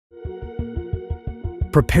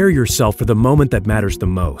Prepare yourself for the moment that matters the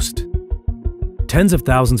most. Tens of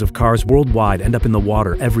thousands of cars worldwide end up in the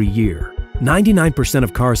water every year. 99%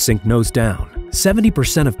 of cars sink nose down.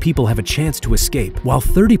 70% of people have a chance to escape, while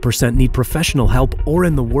 30% need professional help or,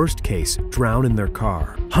 in the worst case, drown in their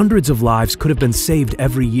car. Hundreds of lives could have been saved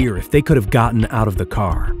every year if they could have gotten out of the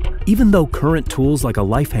car. Even though current tools like a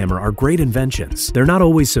life hammer are great inventions, they're not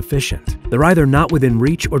always sufficient. They're either not within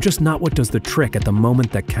reach or just not what does the trick at the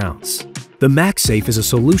moment that counts. The Maxxsafe is a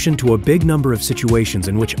solution to a big number of situations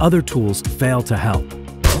in which other tools fail to help.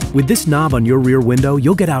 With this knob on your rear window,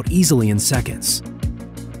 you'll get out easily in seconds.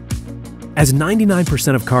 As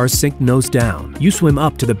 99% of cars sink nose down, you swim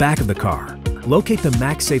up to the back of the car. Locate the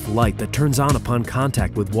Maxxsafe light that turns on upon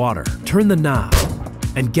contact with water. Turn the knob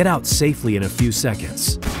and get out safely in a few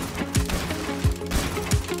seconds.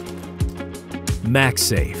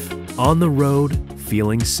 Maxxsafe. On the road,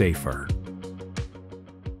 feeling safer.